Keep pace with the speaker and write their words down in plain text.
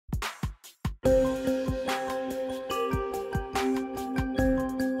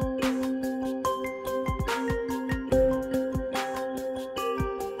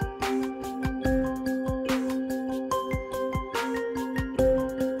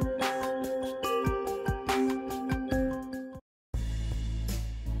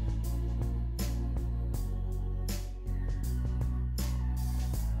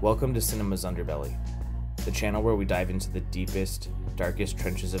Welcome to Cinema's Underbelly, the channel where we dive into the deepest, darkest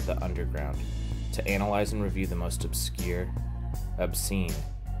trenches of the underground to analyze and review the most obscure, obscene,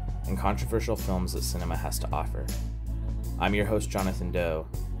 and controversial films that cinema has to offer. I'm your host, Jonathan Doe,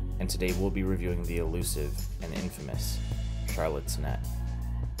 and today we'll be reviewing the elusive and infamous Charlotte's Net.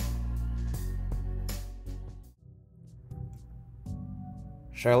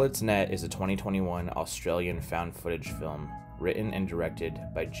 Charlotte's Net is a 2021 Australian found footage film written and directed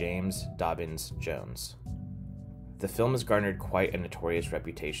by James Dobyns Jones. The film has garnered quite a notorious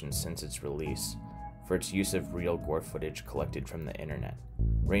reputation since its release for its use of real gore footage collected from the internet,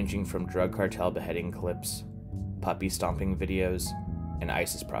 ranging from drug cartel beheading clips, puppy stomping videos, and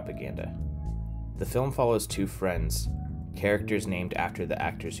ISIS propaganda. The film follows two friends, characters named after the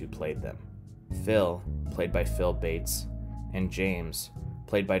actors who played them. Phil, played by Phil Bates, and James,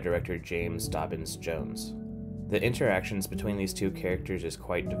 played by director James Dobyns Jones. The interactions between these two characters is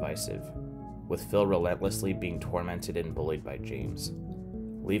quite divisive, with Phil relentlessly being tormented and bullied by James,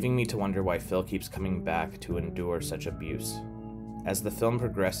 leaving me to wonder why Phil keeps coming back to endure such abuse. As the film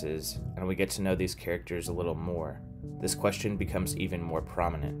progresses, and we get to know these characters a little more, this question becomes even more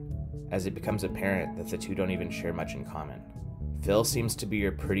prominent, as it becomes apparent that the two don't even share much in common. Phil seems to be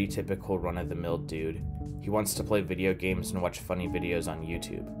your pretty typical run-of-the-mill dude. He wants to play video games and watch funny videos on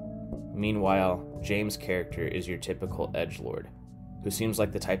YouTube. Meanwhile, James' character is your typical edgelord, who seems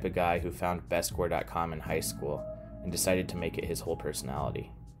like the type of guy who found bestgore.com in high school and decided to make it his whole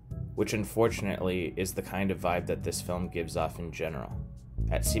personality. Which unfortunately is the kind of vibe that this film gives off in general.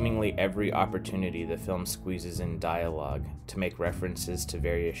 At seemingly every opportunity, the film squeezes in dialogue to make references to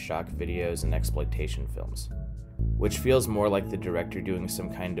various shock videos and exploitation films, which feels more like the director doing some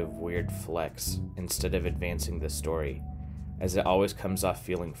kind of weird flex instead of advancing the story, as it always comes off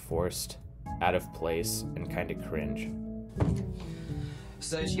feeling forced, out of place, and kind of cringe.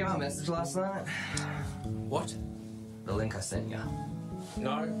 So did you get my message last night? What? The link I sent you.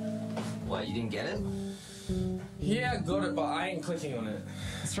 No. What, you didn't get it? Yeah, I got it, but I ain't clicking on it.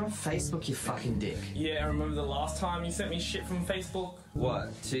 It's from Facebook, you fucking dick. Yeah, I remember the last time you sent me shit from Facebook?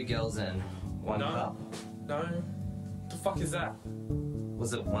 What, 2 girls and 1 No. cup? No. What the fuck is that?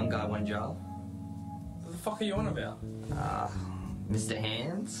 Was it 1 guy, 1 job? What the fuck are you on about? Mr.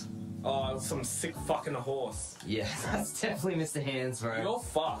 Hands? Oh, some sick fucking horse. Yeah, that's definitely Mr. Hands, bro. You're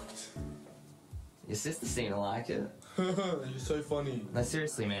fucked. Your sister seemed to like it. You're so funny. No,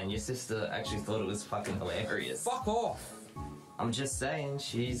 seriously, man, your sister actually thought it was fucking hilarious. Fuck off. I'm just saying,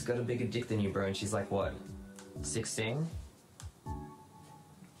 she's got a bigger dick than you, bro, and she's like, what, 16?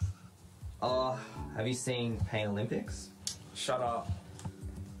 Oh, have you seen Pain Olympics? Shut up.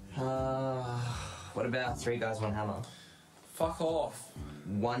 What about 3 guys, 1 hammer? Fuck off.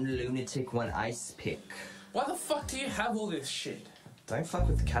 1 lunatic, 1 ice pick. Why the fuck do you have all this shit? Don't Fuck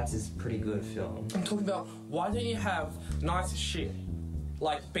with the Cats is pretty good film. I'm talking about, why don't you have nice shit?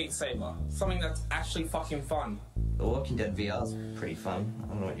 Like Beat Saber. Something that's actually fucking fun. The Walking Dead VR is pretty fun. I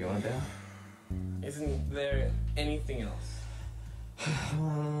don't know what you're on about. Isn't there anything else?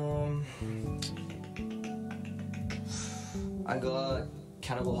 I got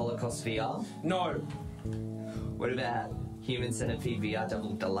Cannibal Holocaust VR. No. What about Human Centipede VR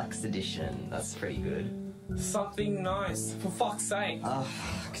Double Deluxe Edition? That's pretty good. Something nice, for fuck's sake. Oh,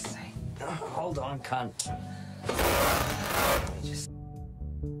 fuck's sake. Oh, hold on, cunt.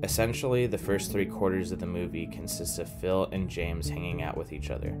 Essentially, the first 3/4 of the movie consists of Phil and James hanging out with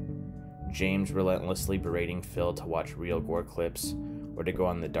each other. James relentlessly berating Phil to watch real gore clips or to go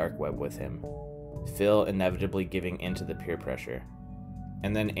on the dark web with him. Phil inevitably giving in to the peer pressure,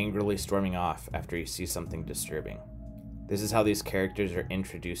 and then angrily storming off after he sees something disturbing. This is how these characters are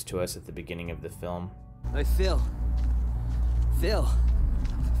introduced to us at the beginning of the film. Hey, Phil. Phil.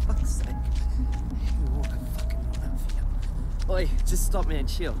 For fuck's sake. Oh, I fucking love you. Oi, just stop, man.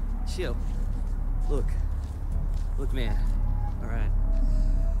 Chill. Chill. Look. Look, man. Alright.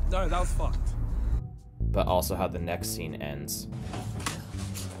 No, that was fucked. But also how the next scene ends.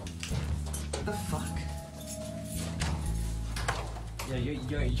 What the fuck? Yo,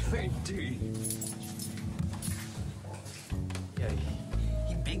 dude. Yo,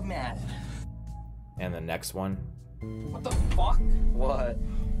 he big mad. And the next one. What the fuck? What?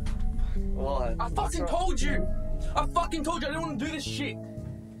 What? I fucking told you! I fucking told you I didn't want to do this shit!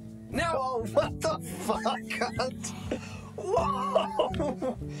 Now— Oh, what the fuck, cunt?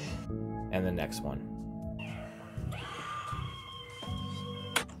 Whoa! And the next one.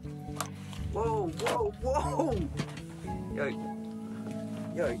 Whoa, whoa, whoa! Yo.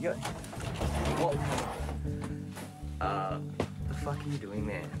 Whoa. The fuck are you doing,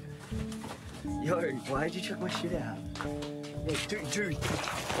 man? Yo, why'd you chuck my shit out? Hey, dude,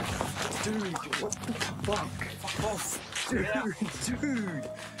 what the fuck? Fuck off. Dude.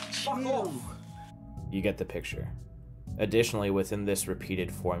 Fuck off. You get the picture. Additionally, within this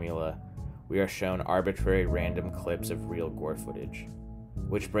repeated formula, we are shown arbitrary random clips of real gore footage,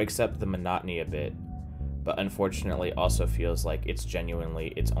 which breaks up the monotony a bit, but unfortunately also feels like it's genuinely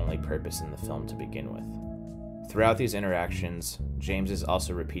its only purpose in the film to begin with. Throughout these interactions, James is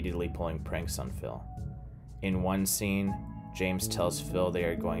also repeatedly pulling pranks on Phil. In one scene, James tells Phil they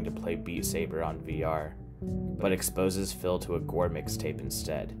are going to play Beat Saber on VR, but exposes Phil to a gore mixtape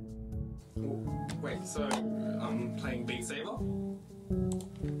instead. Wait, so I'm playing Beat Saber?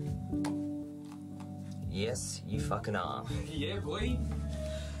 Yes, you fucking are. Yeah, boy.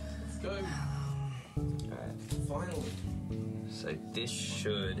 Let's go. Alright, Finally. so this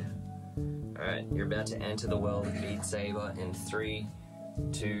should... Alright, you're about to enter the world of Beat Saber in 3,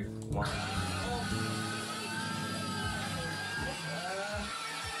 2, 1.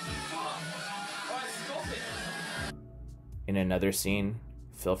 In another scene,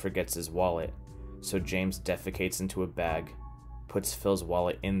 Phil forgets his wallet, so James defecates into a bag, puts Phil's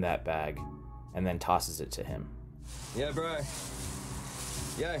wallet in that bag, and then tosses it to him. Yeah, bro.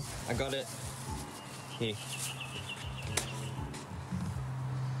 Yo, I got it. Here.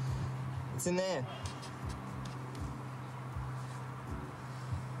 It's in there.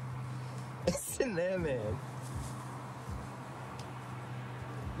 It's in there, man.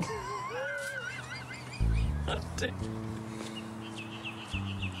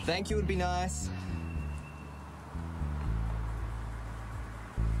 Thank you would be nice.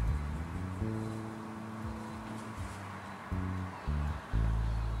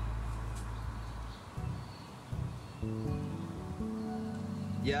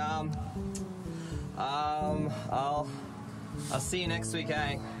 Yeah, I'll see you next week,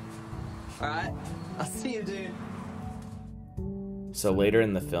 eh? Alright? I'll see you, dude. So later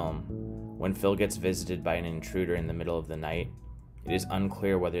in the film, when Phil gets visited by an intruder in the middle of the night, it is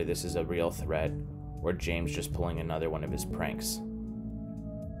unclear whether this is a real threat or James just pulling another one of his pranks.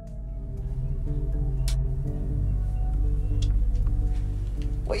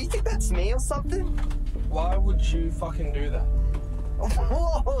 What, you think that's me or something? Why would you fucking do that?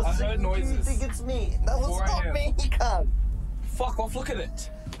 Whoa, I so heard you noises. think it's me? That was 4 not a.m. me, you cunt. Fuck off, look at it.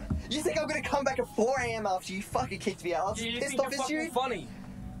 You think I'm gonna come back at 4 a.m. after you fucking kicked me out? I was You pissed think off it's as you. fucking funny.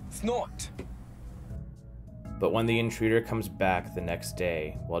 It's not. But when the intruder comes back the next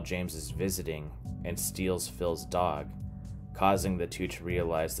day while James is visiting and steals Phil's dog, causing the two to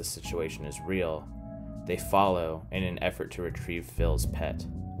realize the situation is real, they follow in an effort to retrieve Phil's pet.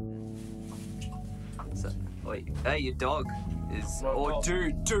 So, wait, hey, your dog is... No, oh, no.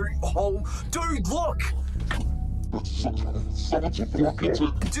 dude, look!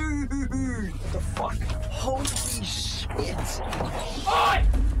 Dude! What the fuck? Holy shit! Oi!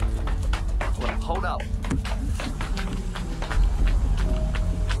 Hold up.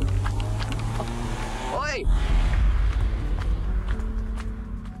 Oi!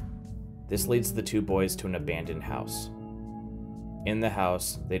 This leads the two boys to an abandoned house. In the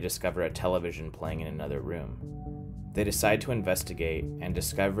house, they discover a television playing in another room. They decide to investigate and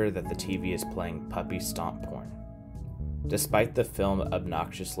discover that the TV is playing puppy stomp porn. Despite the film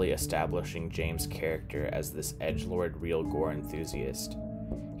obnoxiously establishing James' character as this edgelord real gore enthusiast,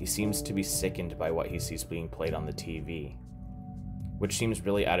 he seems to be sickened by what he sees being played on the TV, which seems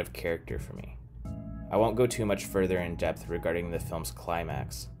really out of character for me. I won't go too much further in depth regarding the film's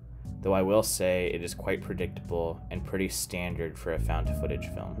climax, though I will say it is quite predictable and pretty standard for a found footage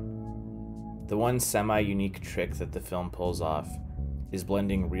film. The one semi-unique trick that the film pulls off is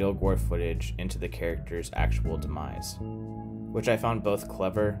blending real gore footage into the character's actual demise, which I found both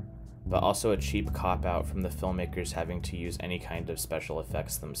clever, but also a cheap cop-out from the filmmakers having to use any kind of special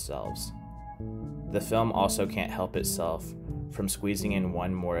effects themselves. The film also can't help itself from squeezing in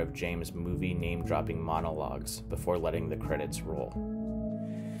one more of James' movie name-dropping monologues before letting the credits roll.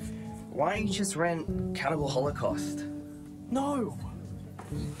 Why don't you just rent Cannibal Holocaust? No.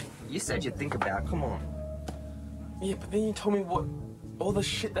 You said you'd think about it, come on. Yeah, but then you told me what all the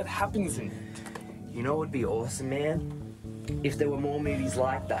shit that happens in it. You know what would be awesome, man? If there were more movies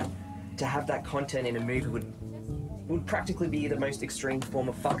like that. To have that content in a movie would practically be the most extreme form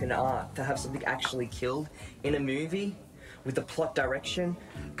of fucking art. To have something actually killed in a movie with the plot direction,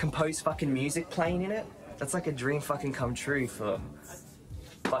 composed fucking music playing in it. That's like a dream fucking come true for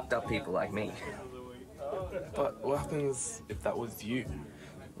fucked up people like me. But what happens if that was you?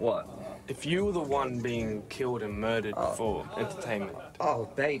 What? If you were the one being killed and murdered for entertainment? Oh,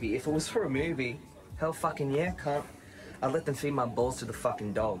 baby, if it was for a movie, hell fucking yeah, cunt. I'd let them feed my balls to the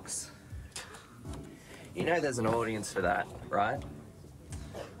fucking dogs. You know there's an audience for that, right?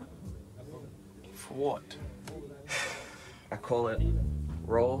 For what? I call it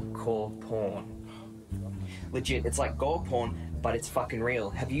raw core porn. Legit, it's like gore porn, but it's fucking real.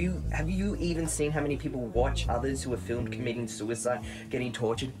 Have you even seen how many people watch others who are filmed committing suicide, getting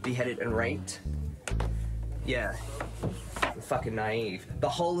tortured, beheaded, and raped? Yeah. You're fucking naive. The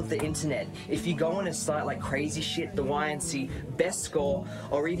whole of the internet. If you go on a site like Crazy Shit, the YNC, Best Score,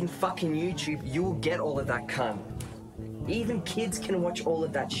 or even fucking YouTube, you will get all of that cunt. Even kids can watch all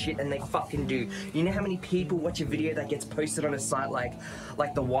of that shit, and they fucking do. You know how many people watch a video that gets posted on a site like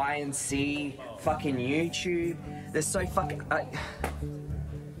the YNC, fucking YouTube? They're so fucking...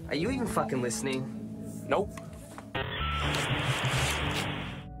 Are you even fucking listening? Nope.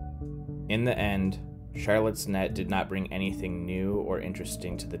 In the end, Charlotte's Net did not bring anything new or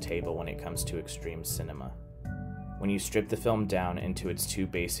interesting to the table when it comes to extreme cinema. When you strip the film down into its two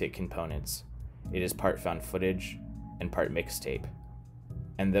basic components, it is part found footage and part mixtape.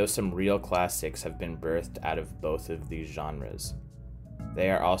 And though some real classics have been birthed out of both of these genres,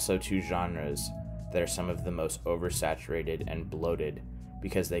 they are also two genres that are some of the most oversaturated and bloated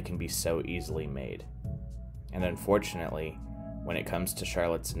because they can be so easily made. And unfortunately, when it comes to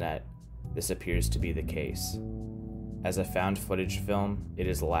Charlotte's Net, this appears to be the case. As a found footage film, it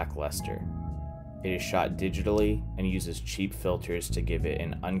is lackluster. It is shot digitally and uses cheap filters to give it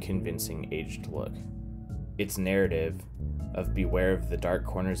an unconvincing aged look. Its narrative of beware of the dark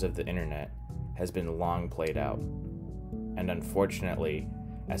corners of the internet has been long played out. And unfortunately,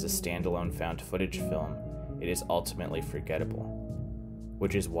 as a standalone found footage film, it is ultimately forgettable,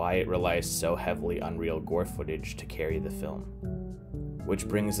 which is why it relies so heavily on real gore footage to carry the film. Which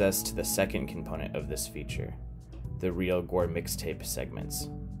brings us to the second component of this feature, the real gore mixtape segments,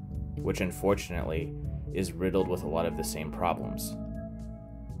 which unfortunately is riddled with a lot of the same problems.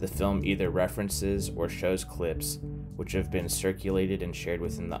 The film either references or shows clips which have been circulated and shared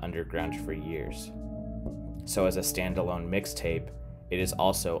within the underground for years. So as a standalone mixtape, it is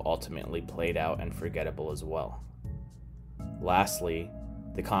also ultimately played out and forgettable as well. Lastly,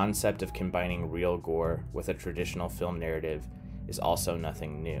 the concept of combining real gore with a traditional film narrative is also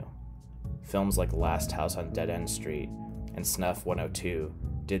nothing new. Films like Last House on Dead End Street and Snuff 102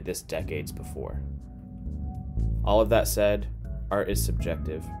 did this decades before. All of that said, art is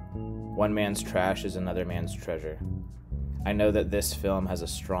subjective. One man's trash is another man's treasure. I know that this film has a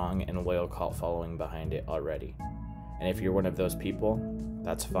strong and loyal cult following behind it already, and if you're one of those people,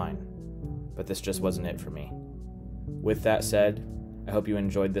 that's fine. But this just wasn't it for me. With that said, I hope you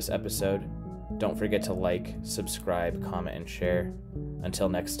enjoyed this episode. Don't forget to like, subscribe, comment, and share. Until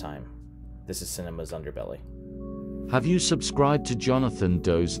next time, this is Cinema's Underbelly. Have you subscribed to Jonathan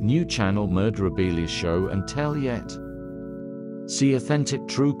Doe's new channel Murderabilia Show and Tell yet? See authentic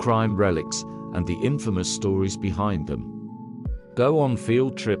true crime relics and the infamous stories behind them. Go on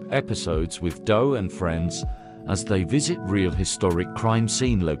field trip episodes with Doe and friends as they visit real historic crime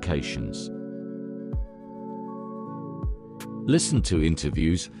scene locations. Listen to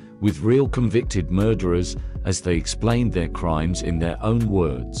interviews with real convicted murderers as they explain their crimes in their own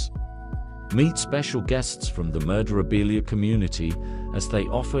words. Meet special guests from the Murderabilia community as they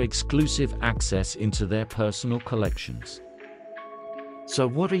offer exclusive access into their personal collections. So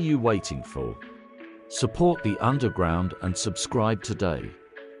what are you waiting for? Support the underground and subscribe today.